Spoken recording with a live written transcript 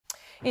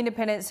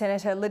Independent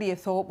Senator Lidia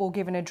Thorpe will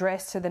give an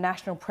address to the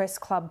National Press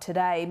Club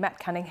today. Matt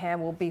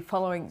Cunningham will be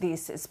following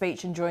this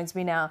speech and joins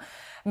me now.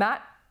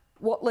 Matt,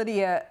 what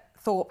Lidia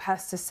Thorpe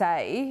has to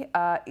say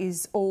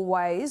is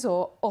always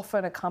or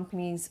often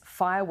accompanies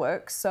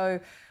fireworks. So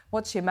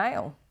what's your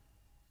mail?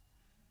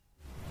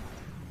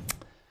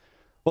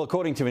 Well,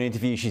 according to an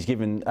interview she's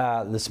given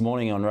this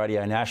morning on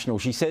Radio National,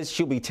 she says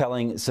she'll be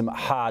telling some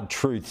hard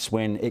truths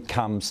when it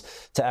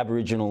comes to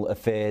Aboriginal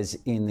affairs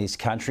in this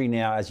country.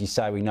 Now, as you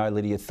say, we know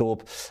Lidia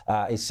Thorpe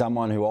is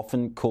someone who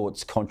often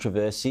courts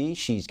controversy.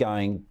 She's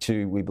going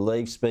to, we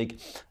believe,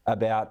 speak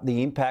about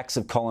the impacts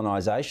of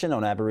colonisation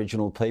on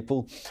Aboriginal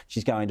people.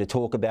 She's going to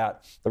talk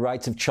about the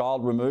rates of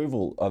child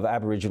removal of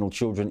Aboriginal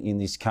children in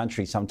this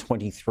country, some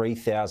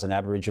 23,000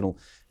 Aboriginal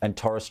and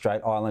Torres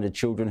Strait Islander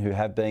children who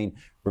have been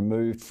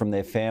removed from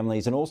their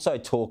families, and also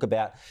talk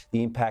about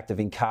the impact of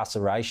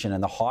incarceration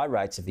and the high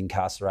rates of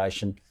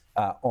incarceration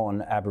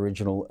on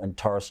Aboriginal and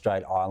Torres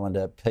Strait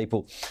Islander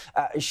people.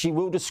 She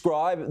will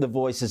describe the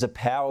Voice as a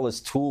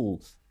powerless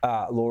tool,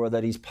 Laura,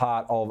 that is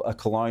part of a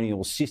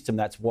colonial system.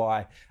 That's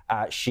why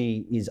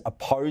she is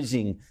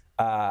opposing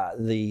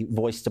the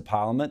Voice to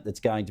Parliament that's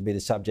going to be the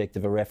subject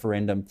of a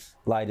referendum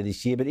later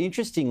this year. But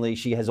interestingly,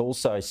 she has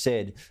also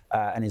said,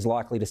 and is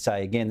likely to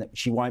say again, that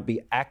she won't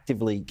be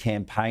actively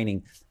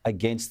campaigning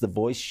against the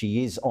Voice.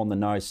 She is on the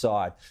no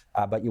side,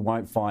 but you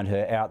won't find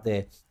her out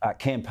there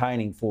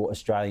campaigning for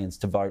Australians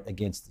to vote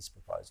against this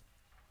proposal.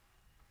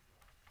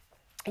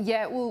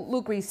 Yeah, well,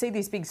 look, we see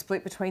this big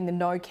split between the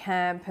no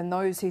camp and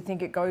those who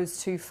think it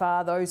goes too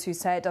far, those who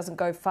say it doesn't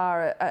go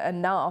far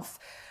enough.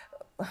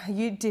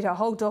 You did a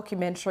whole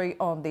documentary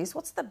on this.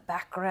 What's the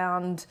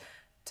background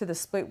to the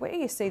split? Where do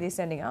you see this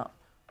ending up?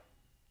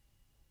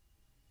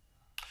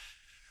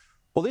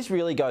 Well, this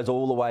really goes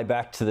all the way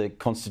back to the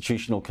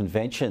Constitutional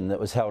Convention that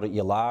was held at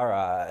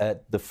Yulara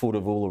at the foot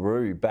of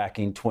Uluru back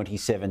in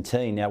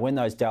 2017. Now, when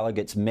those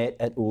delegates met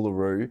at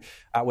Uluru,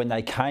 when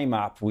they came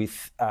up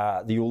with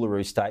the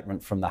Uluru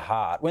Statement from the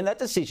Heart, when that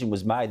decision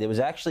was made, there was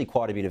actually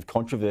quite a bit of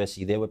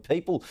controversy. There were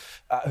people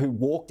who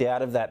walked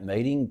out of that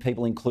meeting,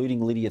 people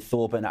including Lidia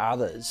Thorpe and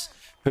others,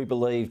 who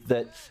believed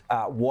that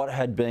what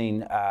had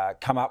been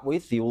come up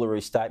with, the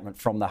Uluru Statement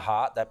from the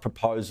Heart, that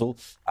proposal,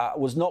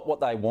 was not what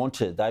they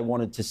wanted. They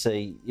wanted to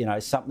see,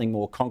 something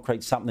more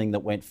concrete, something that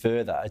went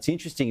further. It's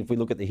interesting, if we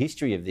look at the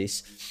history of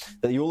this,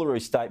 that the Uluru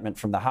Statement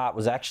from the Heart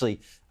was actually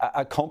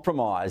a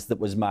compromise that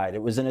was made.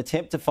 It was an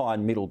attempt to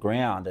find middle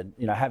ground. And,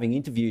 having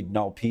interviewed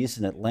Noel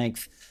Pearson at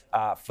length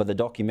for the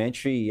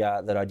documentary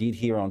that I did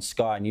here on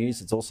Sky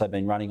News, it's also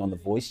been running on the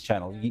Voice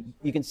channel,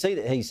 you can see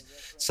that he's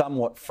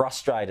somewhat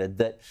frustrated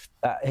that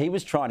he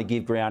was trying to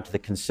give ground to the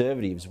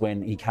Conservatives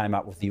when he came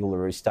up with the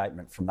Uluru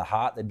Statement from the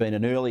Heart. There'd been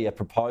an earlier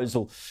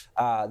proposal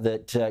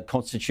that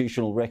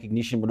constitutional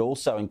recognition would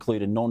also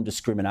include a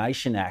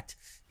Non-Discrimination Act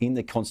in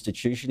the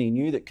Constitution. He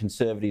knew that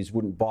Conservatives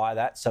wouldn't buy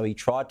that, so he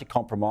tried to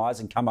compromise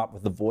and come up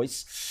with the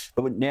Voice.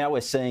 But now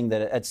we're seeing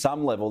that at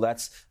some level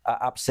that's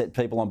upset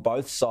people on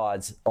both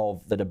sides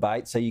of the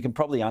debate. So you can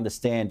probably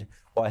understand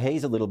why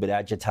he's a little bit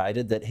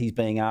agitated that he's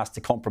being asked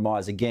to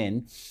compromise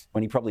again,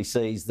 when he probably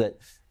sees that,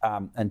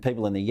 and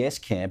people in the Yes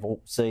camp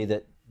will see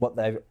that what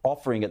they're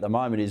offering at the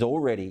moment is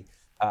already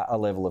a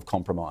level of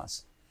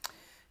compromise.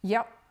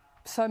 Yep.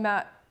 So,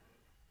 Matt,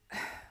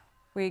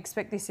 we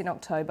expect this in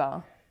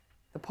October.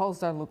 The polls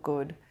don't look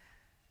good.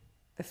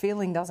 The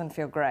feeling doesn't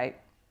feel great.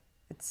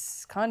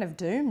 It's kind of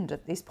doomed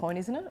at this point,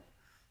 isn't it?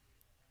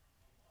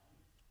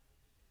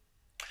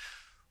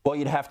 Well,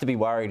 you'd have to be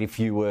worried if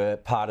you were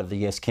part of the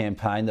Yes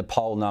campaign. The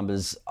poll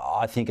numbers,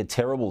 I think, are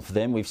terrible for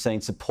them. We've seen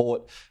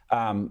support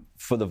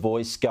for the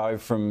Voice go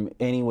from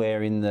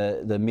anywhere in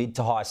the mid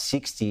to high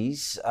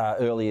 60s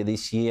earlier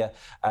this year.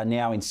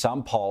 Now in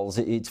some polls,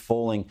 it's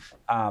falling,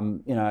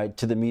 to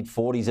the mid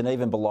 40s and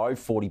even below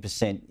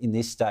 40% in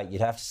this state.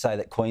 You'd have to say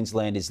that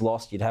Queensland is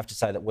lost. You'd have to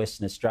say that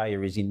Western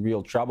Australia is in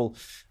real trouble.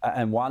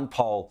 And one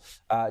poll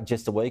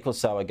just a week or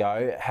so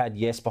ago had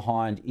Yes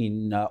behind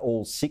in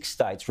all 6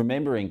 states,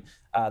 remembering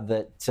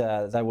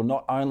that they will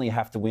not only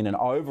have to win an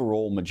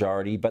overall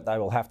majority, but they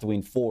will have to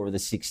win 4 of the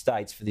 6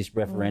 states for this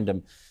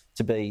referendum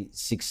to be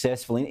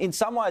successful. In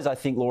some ways, I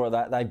think, Laura,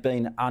 that they've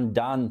been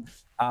undone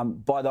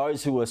by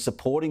those who are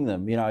supporting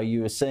them.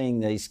 You are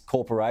seeing these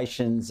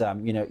corporations,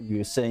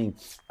 you are seeing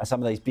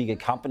some of these bigger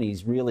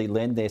companies really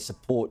lend their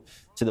support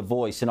to the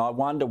Voice. And I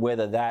wonder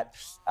whether that,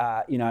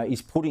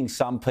 is putting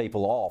some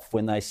people off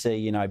when they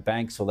see,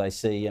 banks, or they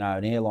see,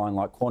 an airline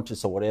like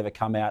Qantas or whatever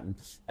come out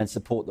and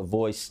support the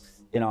Voice.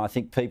 I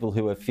think people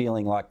who are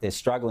feeling like they're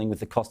struggling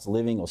with the cost of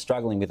living or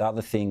struggling with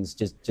other things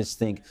just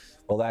think,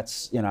 well,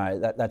 that's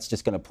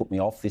just going to put me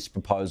off this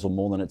proposal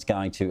more than it's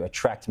going to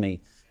attract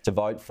me to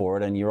vote for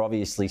it. And you're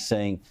obviously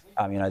seeing,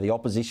 the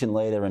opposition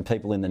leader and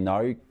people in the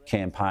No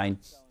campaign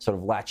sort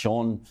of latch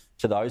on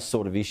to those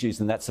sort of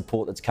issues and that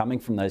support that's coming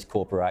from those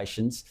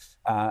corporations,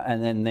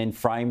 and then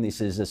frame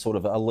this as a sort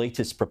of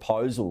elitist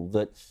proposal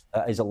that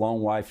is a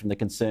long way from the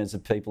concerns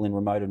of people in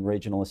remote and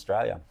regional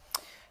Australia.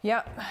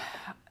 Yeah.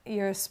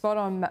 You're spot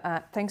on,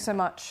 Matt. Thanks so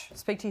much.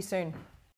 Speak to you soon.